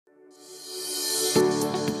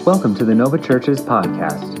Welcome to the Nova Church's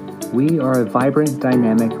podcast. We are a vibrant,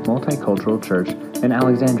 dynamic, multicultural church in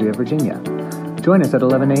Alexandria, Virginia. Join us at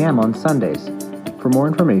 11 a.m. on Sundays. For more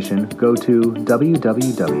information, go to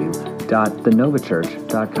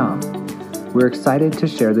www.thenovachurch.com. We're excited to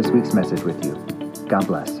share this week's message with you. God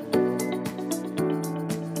bless.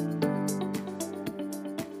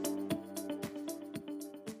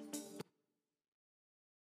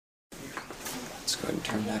 Let's go ahead and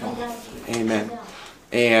turn that off. Amen.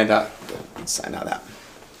 And sign out that.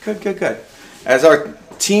 Good. As our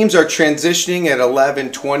teams are transitioning at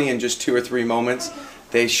 11:20 in just 2 or 3 moments,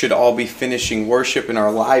 they should all be finishing worship in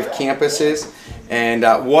our live campuses. And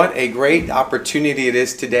what a great opportunity it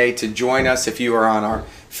is today to join us if you are on our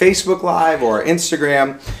Facebook Live or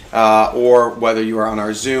Instagram or whether you are on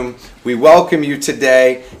our Zoom. We welcome you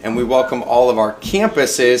today, and we welcome all of our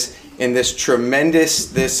campuses in this tremendous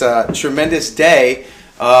day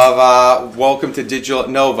of welcome to Digital at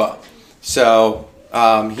Nova. So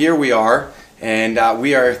here we are, and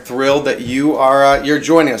we are thrilled that you're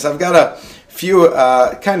joining us. I've got a few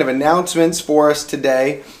kind of announcements for us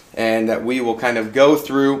today, and that we will kind of go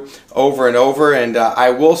through over and over. And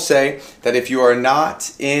I will say that if you are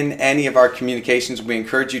not in any of our communications, we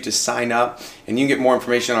encourage you to sign up, and you can get more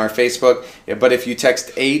information on our Facebook. But if you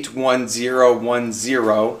text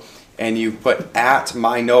 81010 and you put at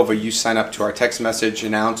MyNova, you sign up to our text message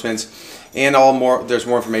announcements, and there's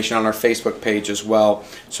more information on our Facebook page as well.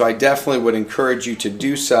 So I definitely would encourage you to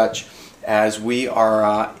do such as we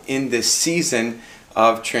are in this season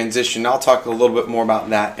of transition. I'll talk a little bit more about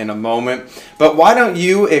that in a moment. But why don't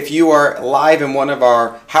you, if you are live in one of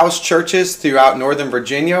our house churches throughout Northern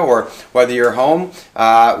Virginia, or whether you're home,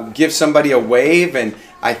 give somebody a wave. And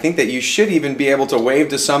I think that you should even be able to wave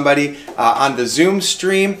to somebody on the Zoom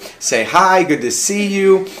stream. Say hi, good to see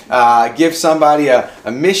you. Give somebody a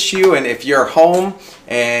miss you. And if you're home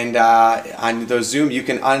and on the Zoom, you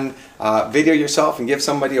can video yourself and give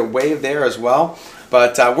somebody a wave there as well.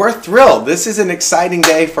 But we're thrilled. This is an exciting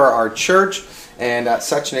day for our church, and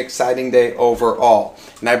such an exciting day overall.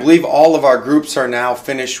 And I believe all of our groups are now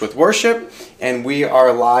finished with worship, and we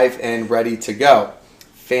are live and ready to go.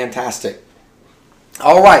 Fantastic.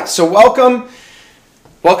 All right, so welcome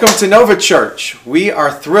to Nova Church. We are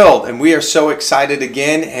thrilled, and we are so excited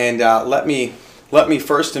again. And let me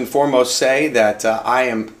first and foremost say that I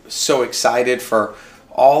am so excited for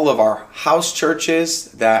all of our house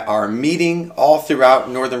churches that are meeting all throughout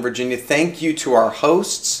Northern Virginia. Thank you to our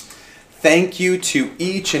hosts. Thank you to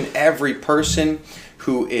each and every person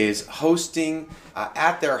who is hosting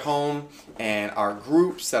at their home, and our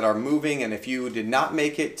groups that are moving. And if you did not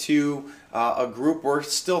make it to a group, we're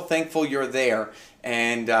still thankful you're there.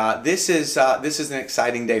 And this is an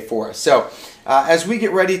exciting day for us. So as we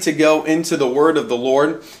get ready to go into the Word of the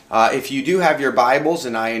Lord, if you do have your Bibles,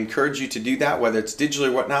 and I encourage you to do that, whether it's digitally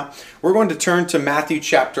or whatnot, we're going to turn to Matthew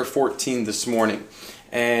chapter 14 this morning.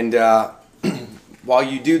 And while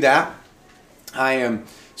you do that, I am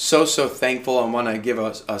so thankful. I want to give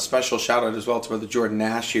a special shout out as well to Brother Jordan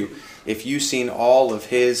Nash, who, if you've seen all of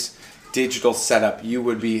his digital setup, you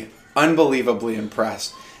would be unbelievably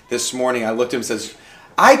impressed. This morning I looked at him and says,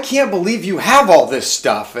 I can't believe you have all this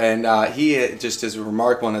stuff. And he just is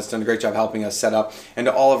remarkable and has done a great job helping us set up. And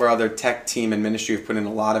to all of our other tech team and ministry who've put in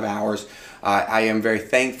a lot of hours. I am very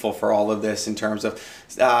thankful for all of this in terms of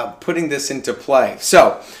putting this into play.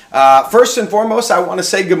 So first and foremost, I want to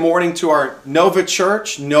say good morning to our Nova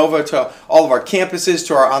Church, Nova to all of our campuses,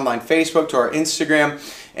 to our online Facebook, to our Instagram.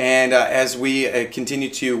 And as we continue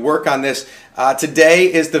to work on this, today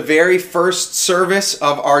is the very first service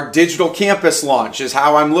of our digital campus launch, is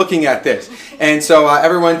how I'm looking at this. And so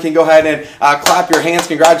everyone can go ahead and clap your hands.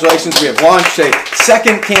 Congratulations. We have launched a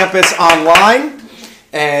second campus online.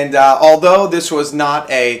 And although this was not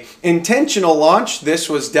an intentional launch, this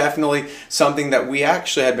was definitely something that we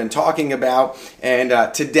actually had been talking about. And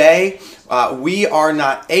today, we are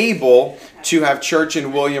not able to have church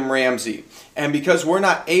in William Ramsey. And because we're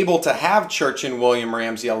not able to have church in William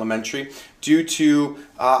Ramsey Elementary due to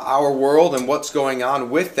our world and what's going on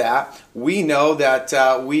with that, we know that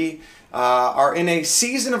we are in a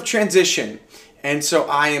season of transition. And so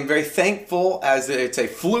I am very thankful, as it's a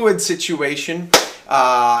fluid situation,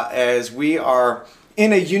 as we are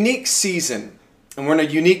in a unique season and we're in a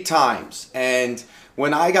unique times. And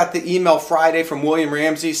when I got the email Friday from William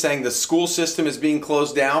Ramsey saying the school system is being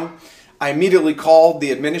closed down, I immediately called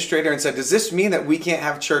the administrator and said, does this mean that we can't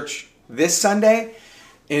have church this Sunday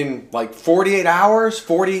in like 48 hours,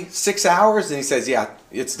 46 hours? And he says, yeah,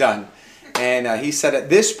 it's done. And he said at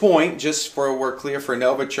this point, just for we're clear for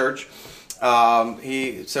Nova Church,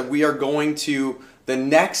 he said we are going to The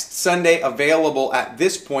next Sunday available at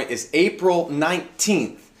this point is April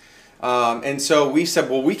 19th. And so we said,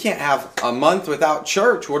 well, we can't have a month without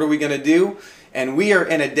church. What are we going to do? And we are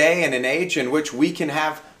in a day and an age in which we can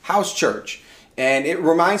have house church. And it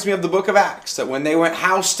reminds me of the book of Acts, that when they went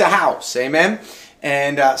house to house. Amen?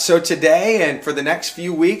 And so today and for the next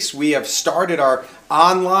few weeks, we have started our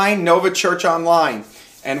online, Nova Church Online.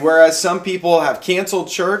 And whereas some people have canceled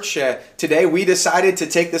church, today we decided to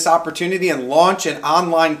take this opportunity and launch an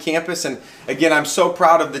online campus. And again, I'm so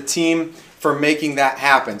proud of the team for making that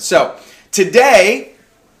happen. So today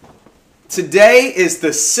is the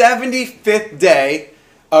 75th day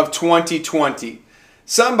of 2020.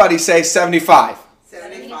 Somebody say 75.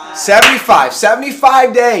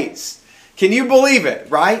 75 days. Can you believe it,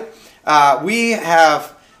 right? We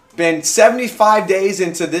have been 75 days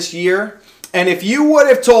into this year. And if you would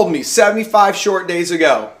have told me 75 short days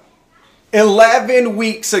ago, 11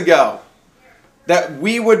 weeks ago, that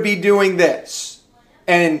we would be doing this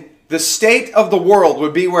and the state of the world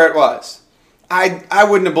would be where it was, I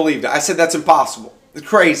wouldn't have believed it. I said that's impossible. It's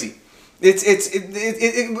crazy. You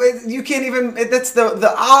can't even. That's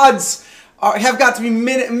the odds have got to be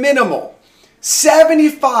minimal.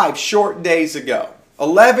 75 short days ago,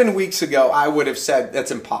 11 weeks ago, I would have said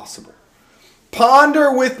that's impossible.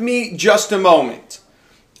 Ponder with me just a moment.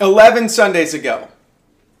 11 Sundays ago,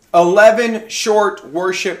 11 short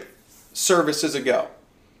worship services ago,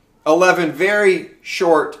 11 very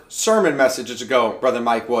short sermon messages ago, Brother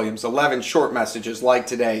Mike Williams, 11 short messages like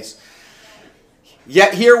today's.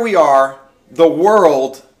 Yet here we are, the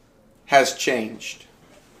world has changed.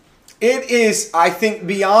 It is, I think,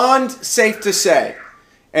 beyond safe to say,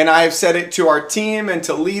 and I have said it to our team and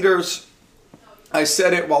to leaders, I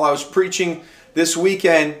said it while I was preaching this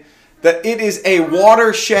weekend, that it is a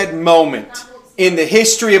watershed moment in the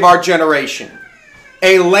history of our generation.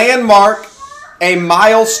 A landmark, a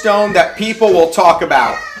milestone that people will talk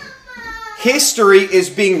about. History is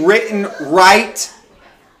being written right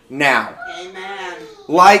now. Amen.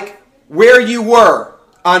 Like where you were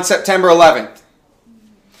on September 11th.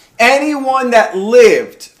 Anyone that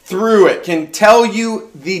lived through it can tell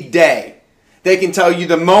you the day. They can tell you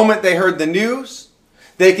the moment they heard the news.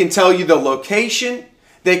 They can tell you the location.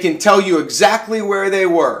 They can tell you exactly where they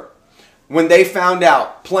were when they found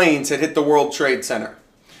out planes had hit the World Trade Center.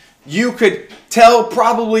 You could tell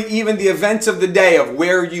probably even the events of the day of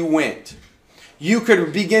where you went. You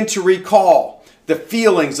could begin to recall the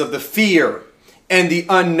feelings of the fear and the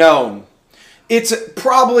unknown. It's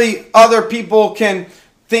probably other people can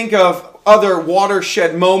think of other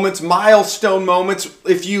watershed moments, milestone moments.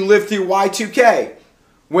 If you lived through Y2K,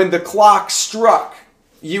 when the clock struck,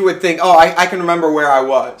 you would think, oh, I can remember where I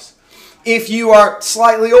was. If you are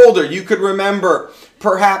slightly older, you could remember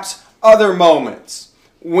perhaps other moments.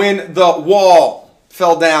 When the wall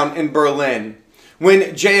fell down in Berlin, when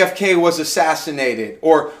JFK was assassinated,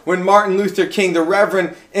 or when Martin Luther King, the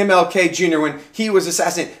Reverend MLK Jr., when he was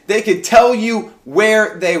assassinated, they could tell you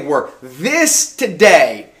where they were. This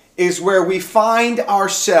today is where we find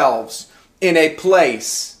ourselves in a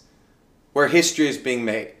place where history is being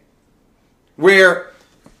made. Where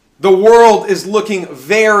the world is looking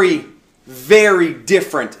very, very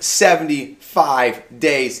different 75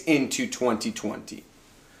 days into 2020.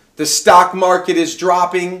 The stock market is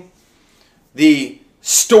dropping. The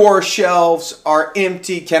store shelves are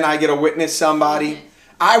empty. Can I get a witness, somebody?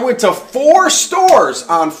 I went to 4 stores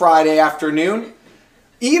on Friday afternoon.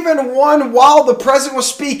 Even one while the president was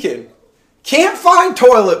speaking. Can't find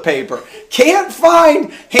toilet paper. Can't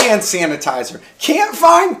find hand sanitizer. Can't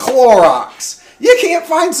find Clorox. You can't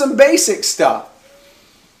find some basic stuff.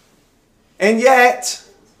 And yet,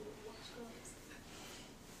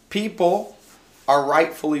 people are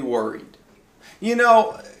rightfully worried. You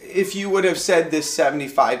know, if you would have said this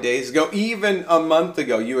 75 days ago, even a month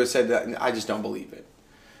ago, you would have said that, I just don't believe it.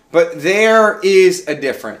 But there is a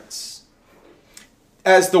difference.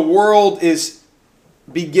 As the world is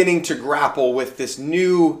beginning to grapple with this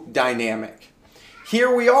new dynamic.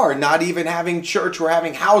 Here we are, not even having church, we're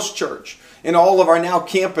having house church in all of our now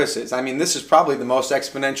campuses. I mean, this is probably the most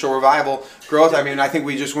exponential revival growth. I mean, I think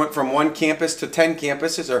we just went from 1 campus to 10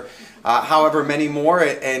 campuses, or however many more,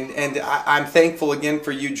 and I'm thankful again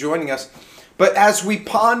for you joining us. But as we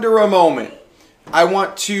ponder a moment, I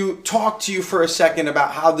want to talk to you for a second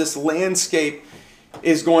about how this landscape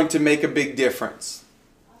is going to make a big difference.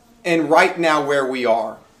 And right now where we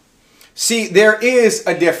are. See, there is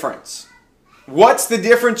a difference. What's the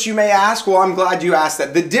difference, you may ask? Well, I'm glad you asked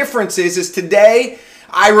that. The difference is today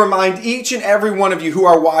I remind each and every one of you who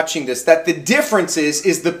are watching this that the difference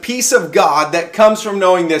is the peace of God that comes from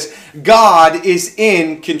knowing this. God is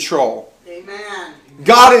in control. Amen.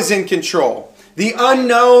 God is in control. The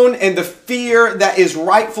unknown and the fear that is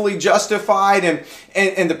rightfully justified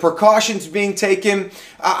and the precautions being taken,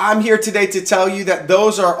 I'm here today to tell you that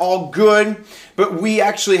those are all good, but we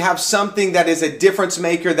actually have something that is a difference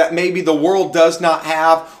maker that maybe the world does not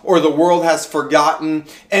have, or the world has forgotten,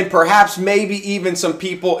 and perhaps maybe even some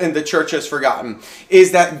people in the church has forgotten,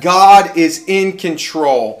 is that God is in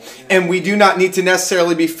control, and we do not need to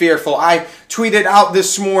necessarily be fearful. I tweeted out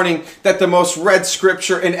this morning that the most read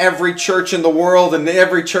scripture in every church in the world and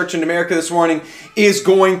every church in America this morning is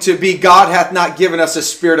going to be, God hath not given us a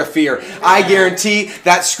spirit of fear. I guarantee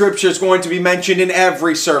that scripture is going to be mentioned in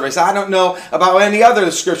every service. I don't know about any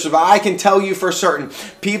other scripture, but I can tell you for certain,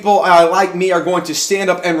 people like me are going to stand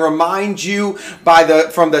up and remind you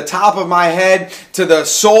from the top of my head to the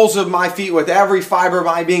soles of my feet, with every fiber of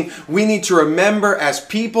my being, we need to remember as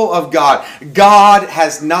people of God, God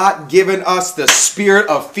has not given us the spirit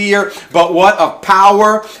of fear, but what? Of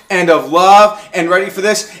power and of love, and ready for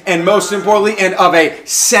this, and most importantly, and of a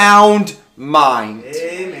sound mind.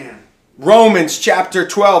 Amen. Romans chapter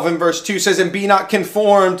 12 and verse 2 says, and be not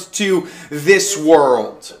conformed to this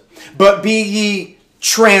world, but be ye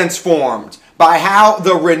transformed by how?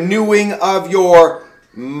 The renewing of your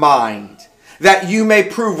mind, that you may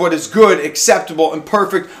prove what is good, acceptable, and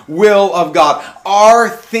perfect will of God. Our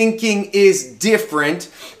thinking is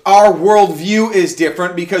different. Our worldview is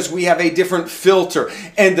different because we have a different filter.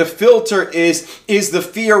 And the filter is the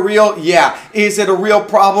fear real? Yeah. Is it a real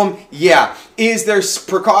problem? Yeah. Is there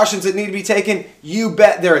precautions that need to be taken? You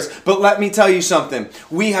bet there is. But let me tell you something.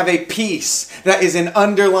 We have a peace that is an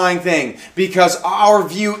underlying thing, because our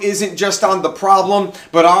view isn't just on the problem,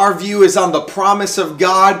 but our view is on the promise of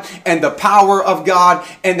God and the power of God,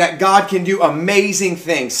 and that God can do amazing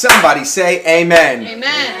things. Somebody say amen.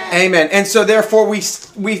 Amen. Amen. And so therefore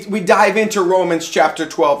we dive into Romans chapter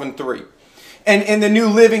 12 and 3. And in the New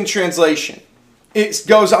Living Translation, it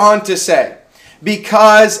goes on to say,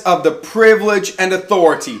 because of the privilege and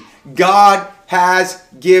authority God has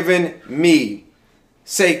given me.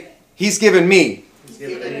 Say, He's given me. He's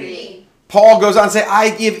given me. Paul goes on to say,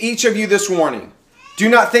 I give each of you this warning. Do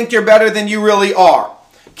not think you're better than you really are.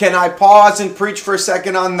 Can I pause and preach for a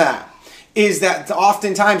second on that? Is that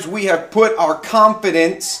oftentimes we have put our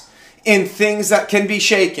confidence in things that can be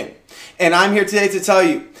shaken. And I'm here today to tell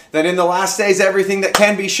you that in the last days, everything that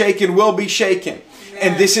can be shaken will be shaken.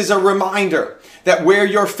 And this is a reminder that where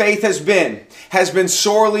your faith has been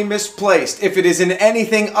sorely misplaced if it is in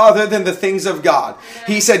anything other than the things of God.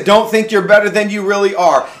 He said, don't think you're better than you really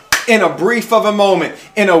are. In a brief of a moment,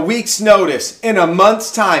 in a week's notice, in a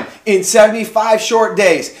month's time, in 75 short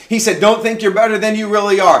days. He said, don't think you're better than you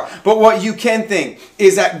really are. But what you can think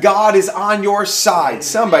is that God is on your side.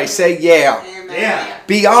 Somebody say, yeah. Yeah.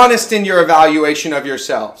 Be honest in your evaluation of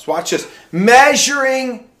yourselves. Watch this.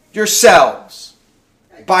 Measuring yourselves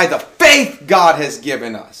by the faith God has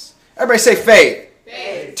given us. Everybody say faith.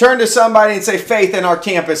 Faith. Turn to somebody and say faith in our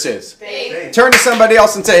campuses. Faith. Turn to somebody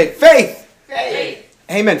else and say faith. Faith.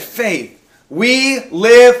 Amen. Faith. We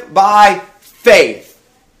live by faith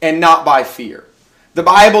and not by fear. The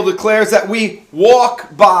Bible declares that we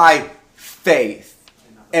walk by faith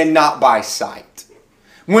and not by sight.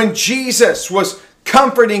 When Jesus was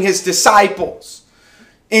comforting his disciples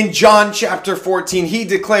in John chapter 14, he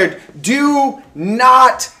declared, do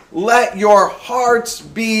not let your hearts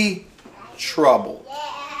be troubled.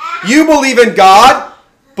 You believe in God,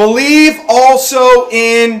 believe also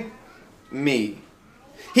in me.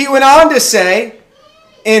 He went on to say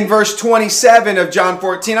in verse 27 of John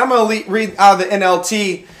 14, I'm going to read out of the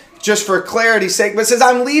NLT just for clarity's sake, but it says,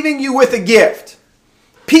 I'm leaving you with a gift,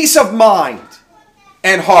 peace of mind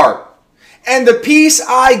and heart. And the peace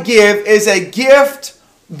I give is a gift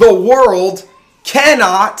the world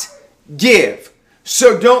cannot give.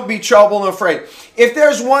 So don't be troubled and afraid. If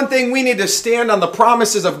there's one thing we need to stand on the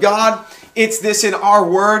promises of God, it's this in our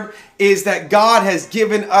word, is that God has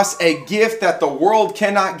given us a gift that the world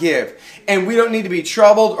cannot give. And we don't need to be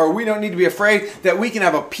troubled, or we don't need to be afraid, that we can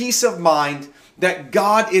have a peace of mind that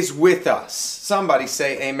God is with us. Somebody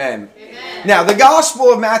say amen. Amen. Now, the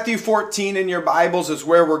Gospel of Matthew 14 in your Bibles is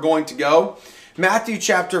where we're going to go. Matthew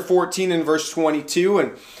chapter 14 and verse 22.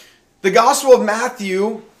 And the Gospel of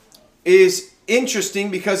Matthew is interesting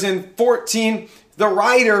because in 14, the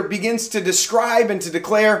writer begins to describe and to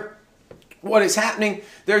declare what is happening.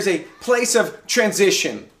 There's a place of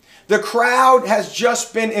transition. The crowd has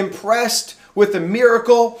just been impressed with the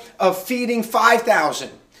miracle of feeding 5,000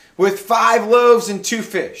 with 5 loaves and 2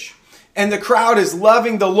 fish. And the crowd is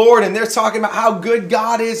loving the Lord, and they're talking about how good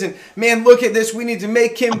God is. And man, look at this. We need to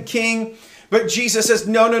make him king. But Jesus says,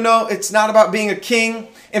 no, it's not about being a king.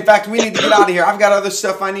 In fact, we need to get out of here. I've got other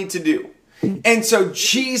stuff I need to do. And so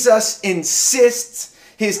Jesus insists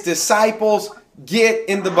his disciples get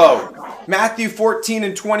in the boat. Matthew 14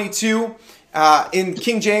 and 22, in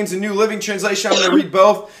King James and New Living Translation, I'm going to read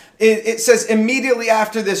both. It says, immediately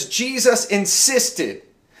after this, Jesus insisted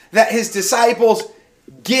that his disciples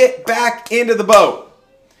get back into the boat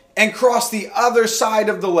and cross the other side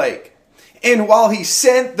of the lake. And while he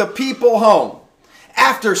sent the people home,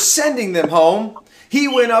 after sending them home, he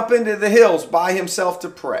went up into the hills by himself to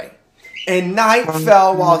pray. And night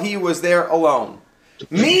fell while he was there alone.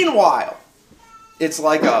 Meanwhile, it's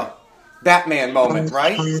like a Batman moment,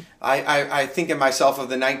 right? I think in myself of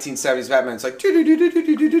the 1970s Batman. It's like,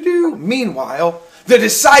 do-do-do-do-do-do-do-do. Meanwhile, the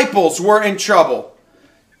disciples were in trouble,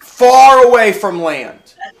 far away from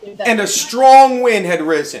land. And a strong wind had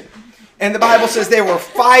risen. And the Bible says they were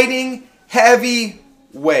fighting heavy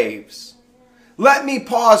waves. Let me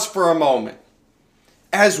pause for a moment.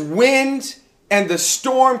 As wind and the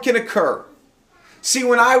storm can occur. See,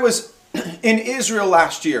 when I was in Israel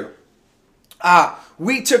last year,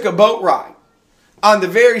 we took a boat ride on the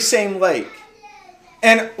very same lake.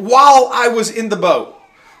 And while I was in the boat,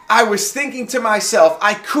 I was thinking to myself,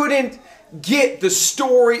 I couldn't get the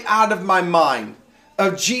story out of my mind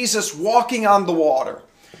of Jesus walking on the water.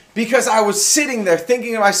 Because I was sitting there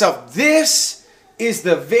thinking to myself, this is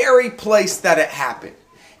the very place that it happened.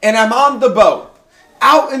 And I'm on the boat,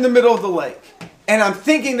 out in the middle of the lake. And I'm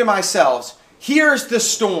thinking to myself, here's the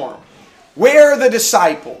storm. Where are the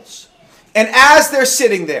disciples? And as they're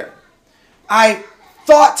sitting there, I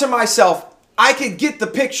thought to myself, I could get the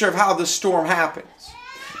picture of how the storm happens.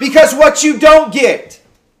 Because what you don't get,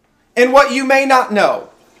 and what you may not know,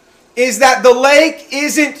 is that the lake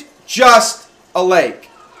isn't just a lake.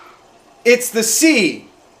 It's the Sea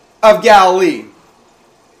of Galilee,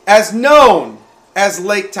 as known as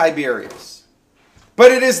Lake Tiberias.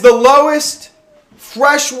 But it is the lowest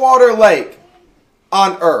freshwater lake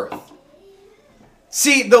on earth.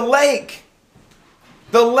 See, the lake,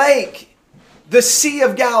 the Sea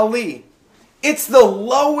of Galilee, it's the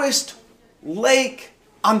lowest lake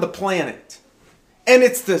on the planet. And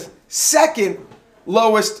it's the second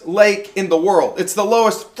lowest lake in the world. It's the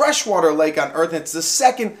lowest freshwater lake on earth. And it's the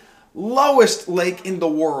second lowest lake in the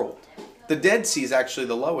world. The Dead Sea is actually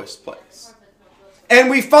the lowest place. And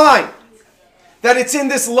we find that it's in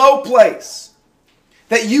this low place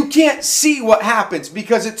that you can't see what happens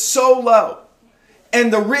because it's so low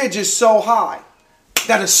and the ridge is so high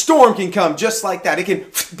that a storm can come just like that. It can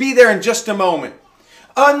be there in just a moment.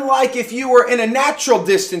 Unlike if you were in a natural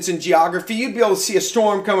distance in geography, you'd be able to see a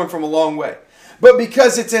storm coming from a long way. But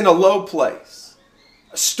because it's in a low place,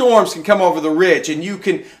 storms can come over the ridge and you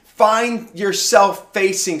can find yourself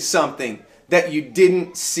facing something that you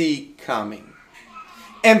didn't see coming.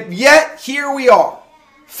 And yet, here we are,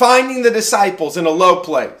 finding the disciples in a low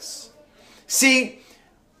place. See,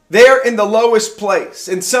 they're in the lowest place.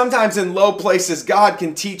 And sometimes in low places, God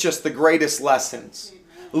can teach us the greatest lessons.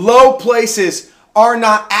 Low places are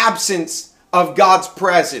not absence of God's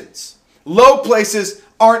presence. Low places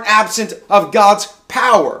aren't absent of God's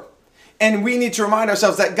power. And we need to remind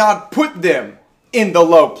ourselves that God put them in the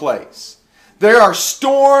low place. There are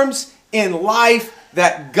storms in life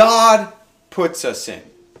that God puts us in.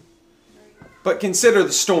 But consider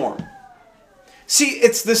the storm. See,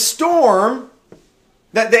 it's the storm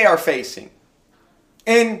that they are facing.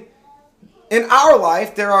 And in our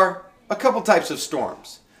life, there are a couple types of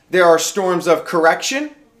storms. There are storms of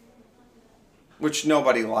correction, which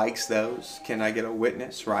nobody likes those. Can I get a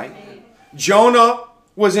witness, right? Jonah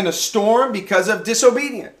was in a storm because of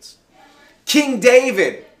disobedience. King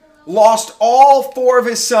David lost all 4 of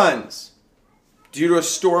his sons due to a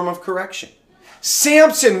storm of correction.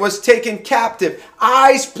 Samson was taken captive,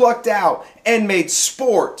 eyes plucked out, and made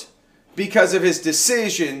sport because of his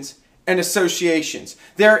decisions and associations.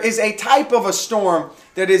 There is a type of a storm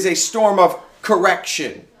that is a storm of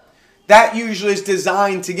correction. That usually is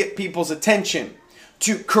designed to get people's attention,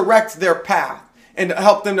 to correct their path, and to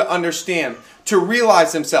help them to understand, to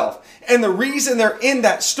realize themselves. And the reason they're in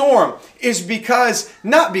that storm is because,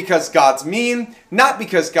 not because God's mean, not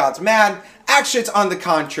because God's mad. Actually, it's on the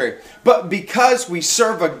contrary. But because we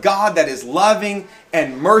serve a God that is loving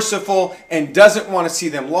and merciful and doesn't want to see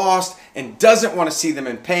them lost and doesn't want to see them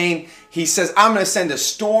in pain, He says, I'm going to send a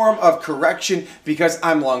storm of correction because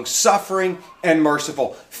I'm long-suffering and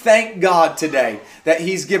merciful. Thank God today that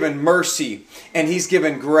He's given mercy and He's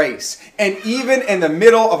given grace. And even in the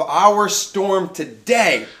middle of our storm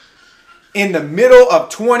today, in the middle of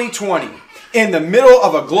 2020, in the middle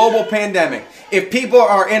of a global pandemic, if people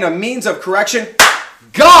are in a means of correction,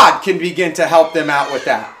 God can begin to help them out with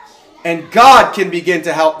that. And God can begin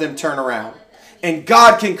to help them turn around. And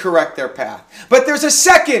God can correct their path. But there's a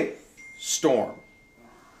second storm.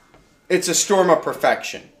 It's a storm of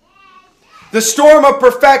perfection. The storm of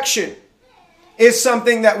perfection is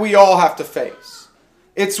something that we all have to face.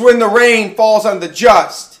 It's when the rain falls on the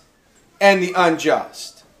just and the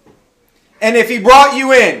unjust. And if he brought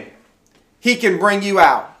you in, he can bring you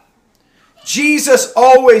out. Jesus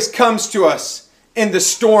always comes to us in the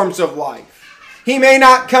storms of life. He may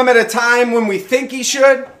not come at a time when we think he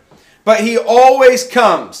should, but he always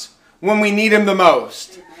comes when we need him the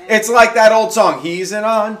most. It's like that old song, he's an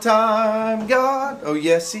on-time God. Oh,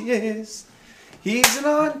 yes, he is. He's an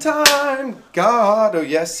on-time God. Oh,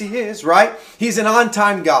 yes, he is, right? He's an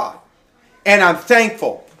on-time God. And I'm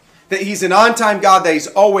thankful that he's an on-time God, that he's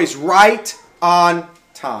always right on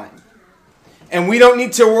time. And we don't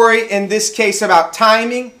need to worry in this case about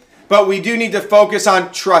timing, but we do need to focus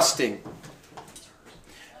on trusting.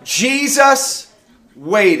 Jesus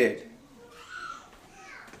waited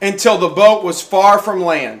until the boat was far from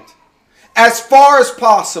land, as far as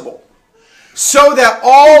possible, so that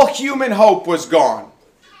all human hope was gone.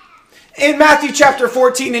 In Matthew chapter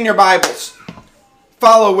 14 in your Bibles,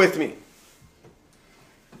 follow with me.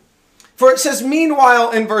 For it says,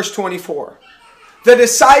 meanwhile in verse 24, the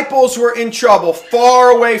disciples were in trouble far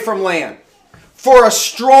away from land, for a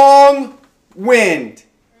strong wind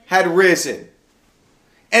had risen,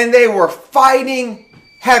 and they were fighting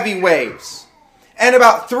heavy waves. And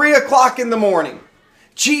about 3 o'clock in the morning,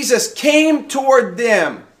 Jesus came toward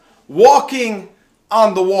them, walking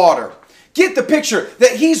on the water. Get the picture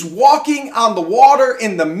that he's walking on the water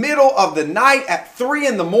in the middle of the night at 3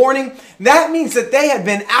 in the morning. That means that they had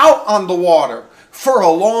been out on the water for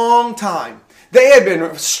a long time. They had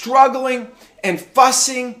been struggling and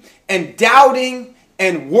fussing and doubting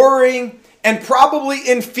and worrying and probably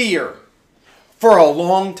in fear for a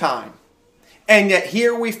long time. And yet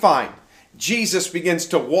here we find Jesus begins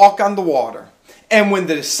to walk on the water. And when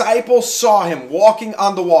the disciples saw him walking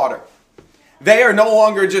on the water, they are no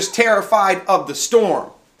longer just terrified of the storm.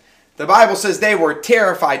 The Bible says they were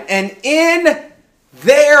terrified. And in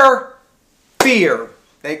their fear,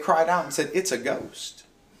 they cried out and said, it's a ghost.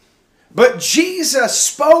 But Jesus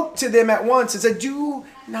spoke to them at once and said, do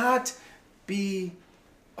not be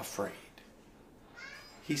afraid.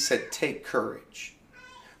 He said, take courage,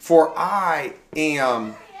 for I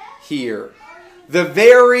am here. The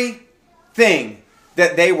very thing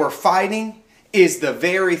that they were fighting is the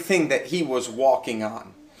very thing that he was walking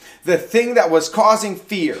on. The thing that was causing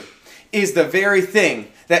fear is the very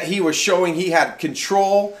thing that he was showing he had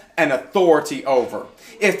control and authority over.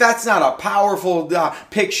 If that's not a powerful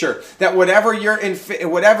picture, that whatever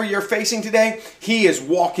you're facing today, he is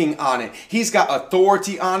walking on it. He's got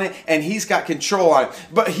authority on it, and he's got control on it.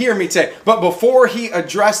 But hear me say, but before he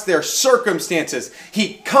addressed their circumstances,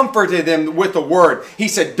 he comforted them with a word. He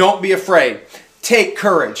said, don't be afraid. Take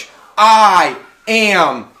courage. I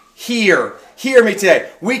am here. Hear me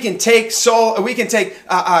today. We can take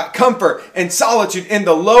comfort and solitude in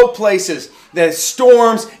the low places, the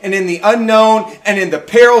storms and in the unknown and in the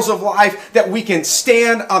perils of life, that we can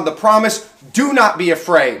stand on the promise. Do not be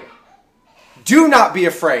afraid. Do not be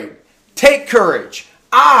afraid. Take courage.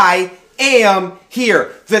 I am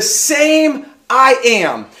here. The same I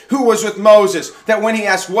am who was with Moses, that when he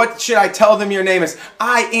asked, what should I tell them your name is?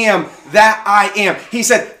 I am that I am. He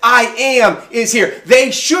said, I am is here.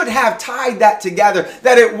 They should have tied that together,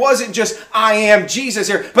 that it wasn't just I am Jesus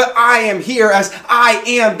here, but I am here as I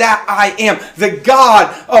am that I am. The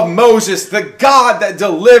God of Moses, the God that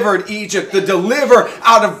delivered Egypt, the deliver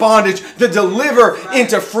out of bondage, the deliver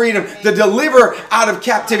into freedom, the deliver out of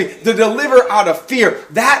captivity, the deliver out of fear.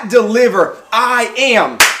 That deliver, I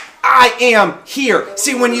am here.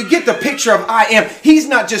 See, when you get the picture of I am, he's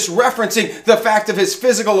not just referencing the fact of his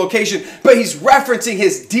physical location, but he's referencing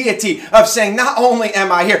his deity of saying, not only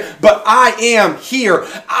am I here, but I am here.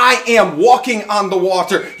 I am walking on the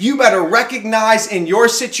water. You better recognize in your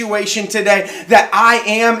situation today that I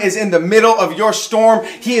am is in the middle of your storm.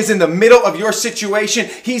 He is in the middle of your situation.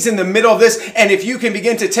 He's in the middle of this. And if you can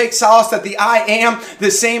begin to take solace that the I am,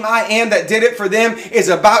 the same I am that did it for them, is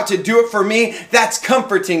about to do it for me, that's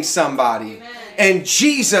comforting somebody. Amen. And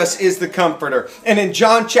Jesus is the comforter. And in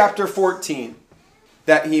John chapter 14,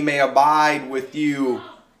 that he may abide with you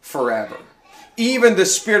forever. Even the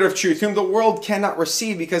Spirit of truth, whom the world cannot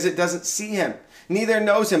receive because it doesn't see him, neither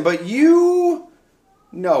knows him, but you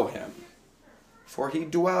know him, for he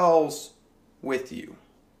dwells with you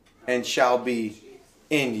and shall be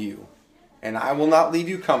in you. And I will not leave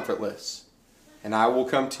you comfortless, and I will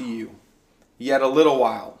come to you. Yet a little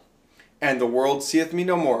while, And the world seeth me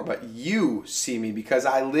no more, but you see me, because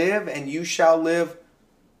I live, and you shall live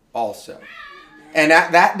also. And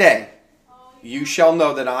at that day, you shall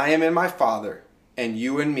know that I am in my Father, and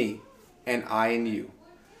you in me, and I in you.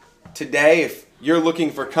 Today, if you're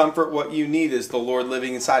looking for comfort, what you need is the Lord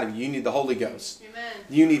living inside of you. You need the Holy Ghost. Amen.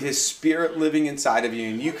 You need His Spirit living inside of you,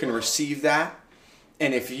 and you can receive that.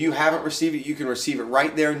 And if you haven't received it, you can receive it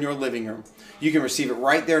right there in your living room. You can receive it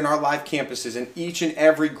right there in our live campuses, in each and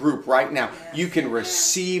every group right now. You can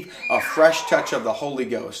receive a fresh touch of the Holy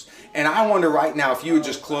Ghost. And I wonder right now if you would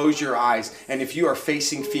just close your eyes, and if you are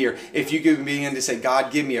facing fear, if you could begin to say,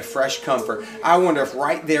 God, give me a fresh comfort. I wonder if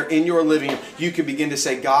right there in your living room, you could begin to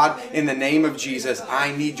say, God, in the name of Jesus,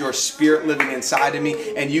 I need your Spirit living inside of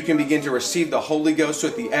me. And you can begin to receive the Holy Ghost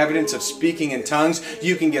with the evidence of speaking in tongues.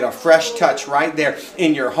 You can get a fresh touch right there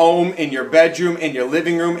in your home, in your bedroom, in your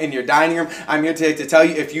living room, in your dining room. I'm here today to tell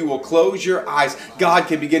you, if you will close your eyes, God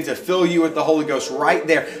can begin to fill you with the Holy Ghost right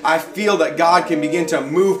there. I feel that God can begin to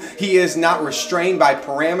move. He is not restrained by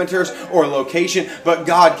parameters or location, but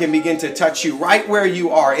God can begin to touch you right where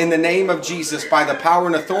you are in the name of Jesus by the power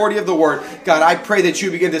and authority of the Word. God, I pray that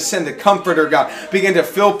you begin to send the Comforter, God. Begin to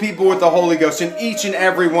fill people with the Holy Ghost in each and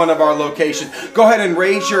every one of our locations. Go ahead and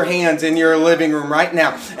raise your hands in your living room right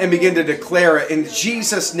now and begin to declare it. In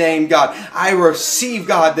Jesus' name, God, I receive,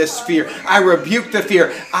 God, this fear. I rebuke the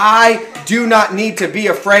fear. I do not need to be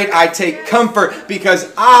afraid. I take comfort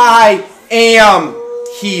because I am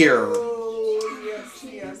here.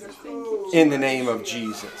 In the name of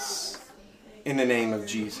Jesus. In the name of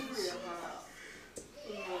Jesus.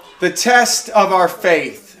 The test of our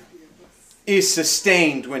faith is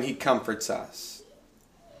sustained when He comforts us.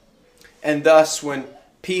 And thus when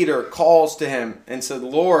Peter calls to Him and said,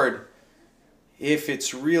 Lord, if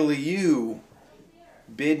it's really you,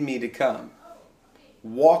 bid me to come.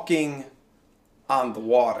 Walking on the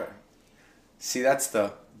water. See, that's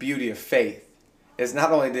the beauty of faith. Is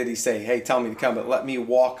not only did He say, hey, tell me to come, but let me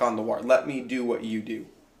walk on the water. Let me do what you do.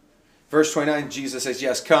 Verse 29, Jesus says,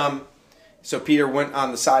 yes, come. So Peter went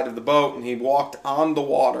on the side of the boat and he walked on the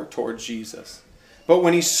water towards Jesus. But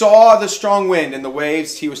when he saw the strong wind and the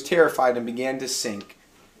waves, he was terrified and began to sink.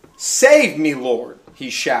 Save me, Lord, he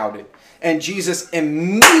shouted. And Jesus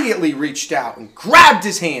immediately reached out and grabbed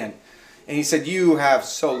his hand. And he said, you have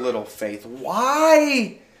so little faith.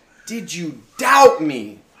 Why did you doubt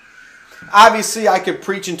me? Obviously, I could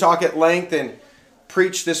preach and talk at length and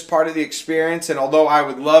preach this part of the experience. And although I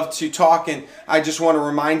would love to talk, and I just want to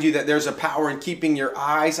remind you that there's a power in keeping your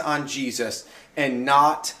eyes on Jesus and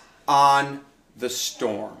not on the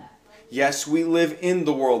storm. Yes, we live in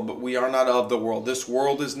the world, but we are not of the world. This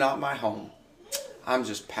world is not my home. I'm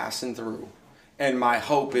just passing through. And my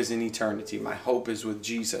hope is in eternity. My hope is with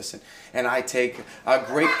Jesus. And I take a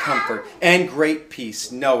great comfort and great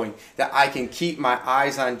peace knowing that I can keep my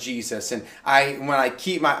eyes on Jesus. And when I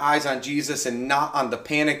keep my eyes on Jesus and not on the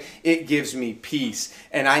panic, it gives me peace.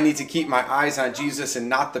 And I need to keep my eyes on Jesus and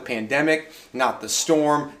not the pandemic, not the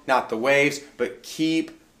storm, not the waves, but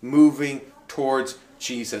keep moving towards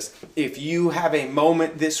Jesus. If you have a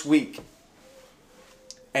moment this week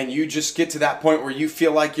and you just get to that point where you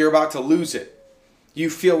feel like you're about to lose it, you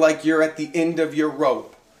feel like you're at the end of your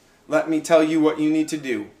rope, let me tell you what you need to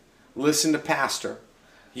do. Listen to Pastor.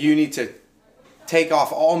 You need to take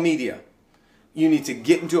off all media. You need to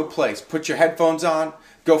get into a place. Put your headphones on.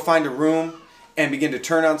 Go find a room and begin to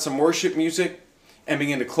turn on some worship music and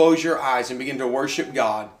begin to close your eyes and begin to worship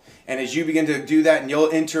God. And as you begin to do that and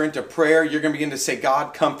you'll enter into prayer, you're going to begin to say,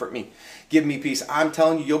 God, comfort me. Give me peace. I'm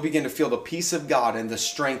telling you, you'll begin to feel the peace of God and the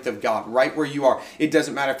strength of God right where you are. It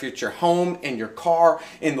doesn't matter if you're at your home, in your car,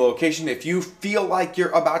 in the location. If you feel like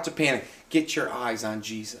you're about to panic, get your eyes on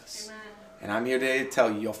Jesus. Amen. And I'm here today to tell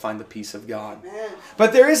you, you'll find the peace of God. Amen.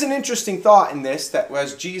 But there is an interesting thought in this, that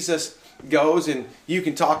as Jesus goes, and you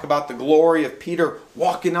can talk about the glory of Peter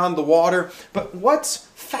walking on the water. But what's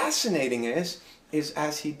fascinating is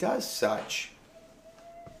as he does such,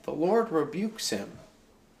 the Lord rebukes him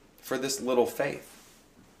for this little faith.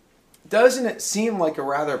 Doesn't it seem like a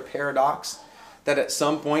rather paradox that at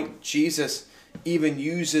some point Jesus even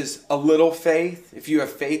uses a little faith? If you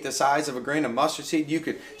have faith the size of a grain of mustard seed, you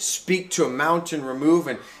could speak to a mountain, remove.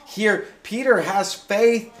 And here Peter has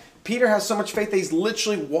faith. Peter has so much faith that he's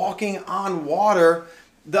literally walking on water.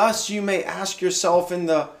 Thus you may ask yourself in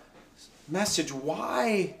the message,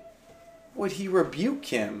 why would he rebuke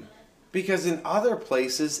him? Because in other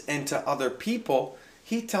places and to other people,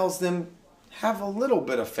 he tells them, have a little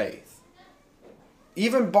bit of faith.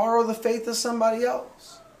 Even borrow the faith of somebody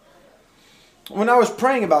else. When I was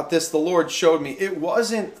praying about this, the Lord showed me it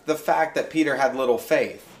wasn't the fact that Peter had little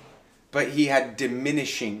faith, but he had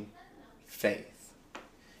diminishing faith.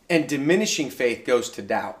 And diminishing faith goes to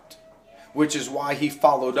doubt, which is why he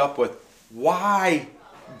followed up with, why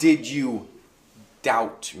did you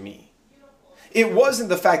doubt me? It wasn't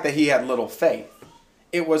the fact that he had little faith.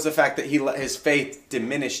 It was the fact that he let his faith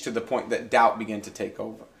diminish to the point that doubt began to take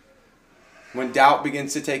over. When doubt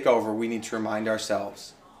begins to take over, we need to remind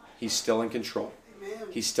ourselves, he's still in control.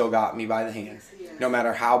 He's still got me by the hand. No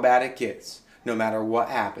matter how bad it gets, no matter what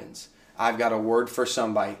happens, I've got a word for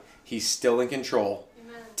somebody. He's still in control.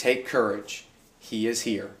 Take courage. He is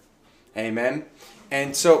here. Amen.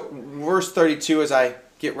 And so verse 32, as I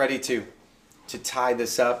get ready to tie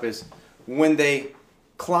this up, is when they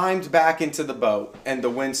climbed back into the boat and the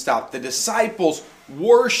wind stopped, the disciples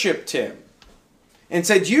worshipped him and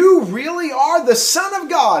said, "You really are the Son of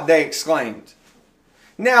God," they exclaimed.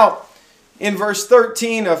 Now, in verse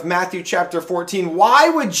 13 of Matthew chapter 14, why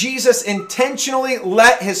would Jesus intentionally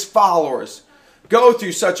let his followers go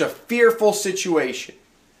through such a fearful situation?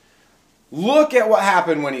 Look at what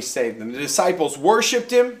happened when he saved them. The disciples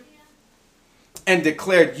worshipped him and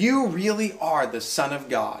declared, "You really are the Son of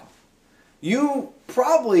God." You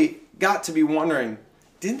probably got to be wondering,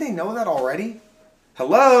 didn't they know that already?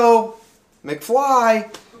 Hello,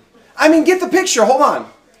 McFly. I mean, get the picture. Hold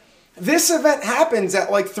on. This event happens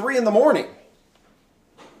at like 3 in the morning.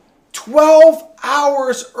 12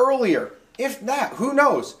 hours earlier, if that, who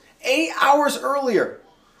knows? 8 hours earlier,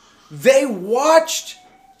 they watched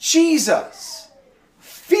Jesus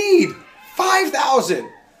feed 5,000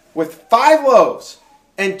 with 5 loaves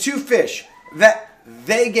and 2 fish that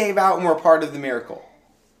they gave out and were part of the miracle.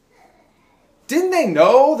 Didn't they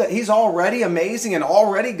know that he's already amazing and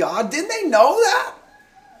already God? Didn't they know that?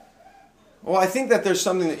 Well, I think that there's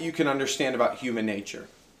something that you can understand about human nature.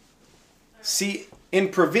 See, in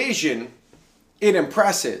provision, it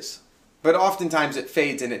impresses, but oftentimes it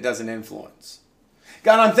fades and it doesn't influence.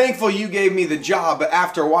 God, I'm thankful you gave me the job, but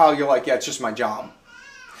after a while you're like, yeah, it's just my job.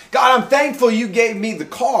 God, I'm thankful you gave me the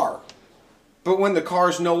car, but when the car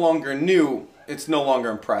is no longer new, it's no longer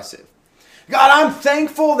impressive. God, I'm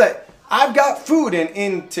thankful that I've got food, and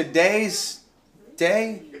in today's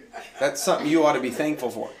day, that's something you ought to be thankful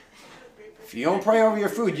for. If you don't pray over your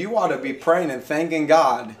food, you ought to be praying and thanking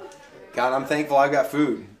God. God, I'm thankful I've got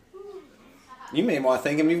food. You may want to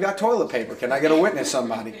thank him you've got toilet paper. Can I get a witness,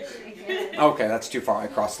 somebody? Okay, that's too far. I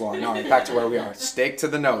crossed the line. All right, back to where we are. Stake to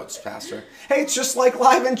the notes, Pastor. Hey, it's just like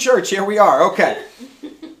live in church. Here we are. Okay.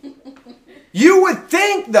 You would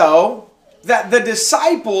think, though, that the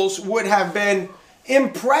disciples would have been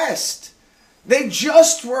impressed. They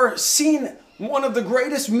just were seeing one of the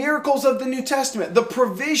greatest miracles of the New Testament, the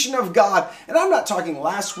provision of God. And I'm not talking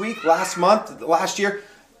last week, last month, last year.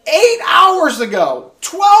 8 hours ago,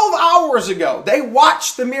 12 hours ago, they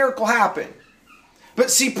watched the miracle happen. But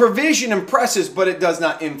see, provision impresses, but it does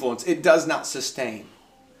not influence. It does not sustain.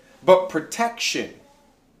 But protection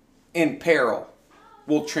in peril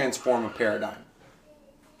will transform a paradigm.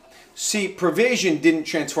 See, provision didn't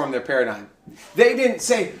transform their paradigm. They didn't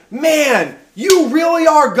say, man, you really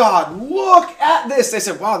are God. Look at this. They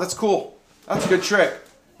said, wow, that's cool. That's a good trick.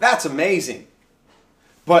 That's amazing.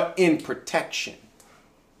 But in protection,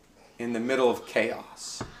 in the middle of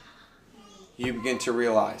chaos, you begin to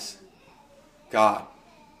realize, God,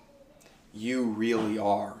 you really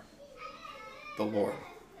are the Lord.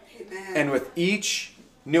 Amen. And with each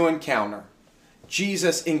new encounter,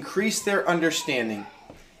 Jesus increased their understanding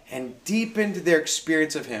and deepened their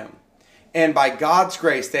experience of him. And by God's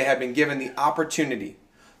grace, they had been given the opportunity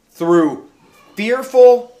through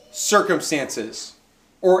fearful circumstances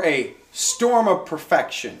or a storm of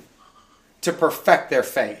perfection to perfect their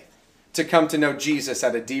faith, to come to know Jesus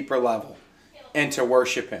at a deeper level and to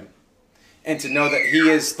worship him and to know that he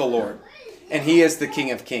is the Lord and he is the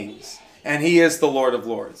King of Kings and he is the Lord of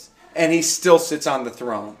Lords and he still sits on the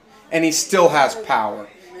throne and he still has power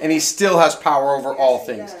and he still has power over all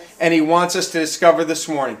things. And he wants us to discover this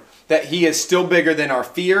morning that he is still bigger than our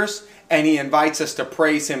fears, and he invites us to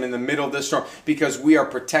praise him in the middle of this storm because we are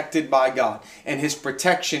protected by God. And his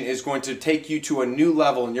protection is going to take you to a new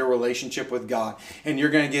level in your relationship with God. And you're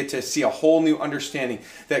going to get to see a whole new understanding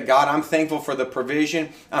that, God, I'm thankful for the provision.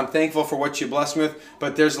 I'm thankful for what you blessed me with.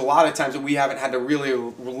 But there's a lot of times that we haven't had to really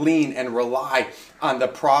lean and rely on the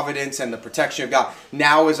providence and the protection of God.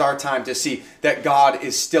 Now is our time to see that God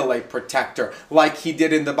is still a protector, like he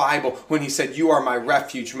did in the Bible when he said, you are my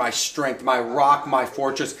refuge, my strength, my rock, my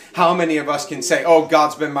fortress. How many of us can say, oh,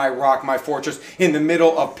 God's been my rock, my fortress, in the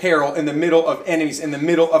middle of peril, in the middle of enemies, in the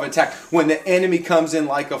middle of attack, when the enemy comes in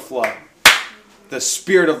like a flood? the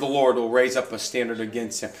Spirit of the Lord will raise up a standard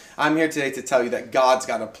against him. I'm here today to tell you that God's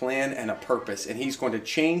got a plan and a purpose, and he's going to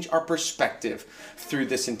change our perspective through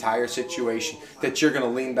this entire situation. That you're going to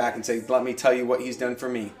lean back and say, let me tell you what he's done for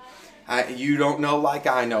me. You don't know like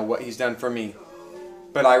I know what he's done for me.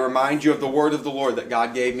 But I remind you of the word of the Lord that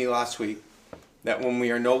God gave me last week, that when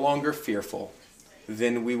we are no longer fearful,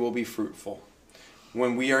 then we will be fruitful.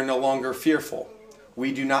 When we are no longer fearful,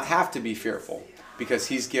 we do not have to be fearful, because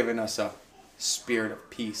he's given us a spirit of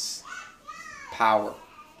peace, power,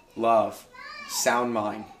 love, sound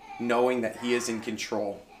mind, knowing that he is in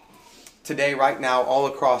control. Today, right now, all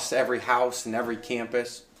across every house and every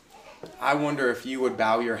campus, I wonder if you would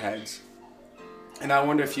bow your heads. And I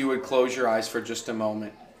wonder if you would close your eyes for just a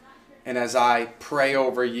moment. And as I pray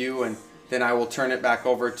over you, and then I will turn it back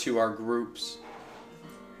over to our groups,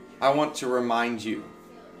 I want to remind you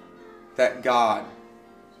that God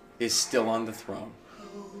is still on the throne.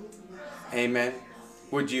 Amen.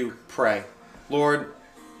 Would you pray? Lord,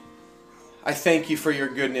 I thank you for your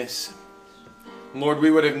goodness. Lord, we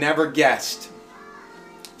would have never guessed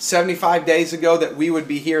 75 days ago that we would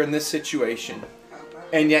be here in this situation.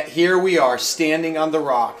 And yet here we are, standing on the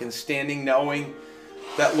rock and standing knowing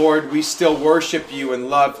that, Lord, we still worship you and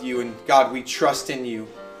love you. And God, we trust in you.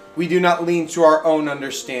 We do not lean to our own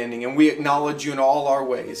understanding, and we acknowledge you in all our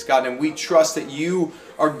ways, God. And we trust that you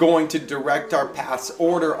are going to direct our paths,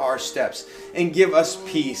 order our steps, and give us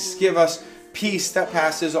peace. Give us peace that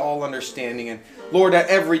passes all understanding. And Lord, at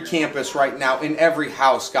every campus right now, in every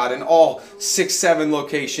house, God, in all 6-7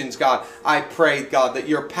 locations, God, I pray, God, that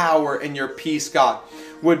your power and your peace, God,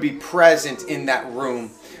 would be present in that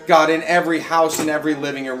room. God, in every house and every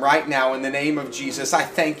living room right now, in the name of Jesus, I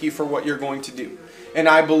thank you for what you're going to do. And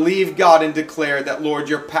I believe, God, and declare that, Lord,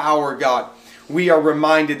 your power, God, we are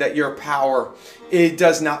reminded that your power, it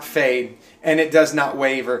does not fade and it does not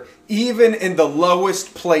waver. Even in the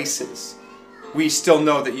lowest places, we still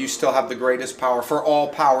know that you still have the greatest power. For all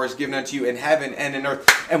power is given unto you in heaven and in earth.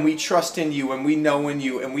 And we trust in you, and we know in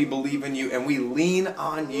you, and we believe in you, and we lean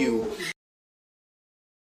on you.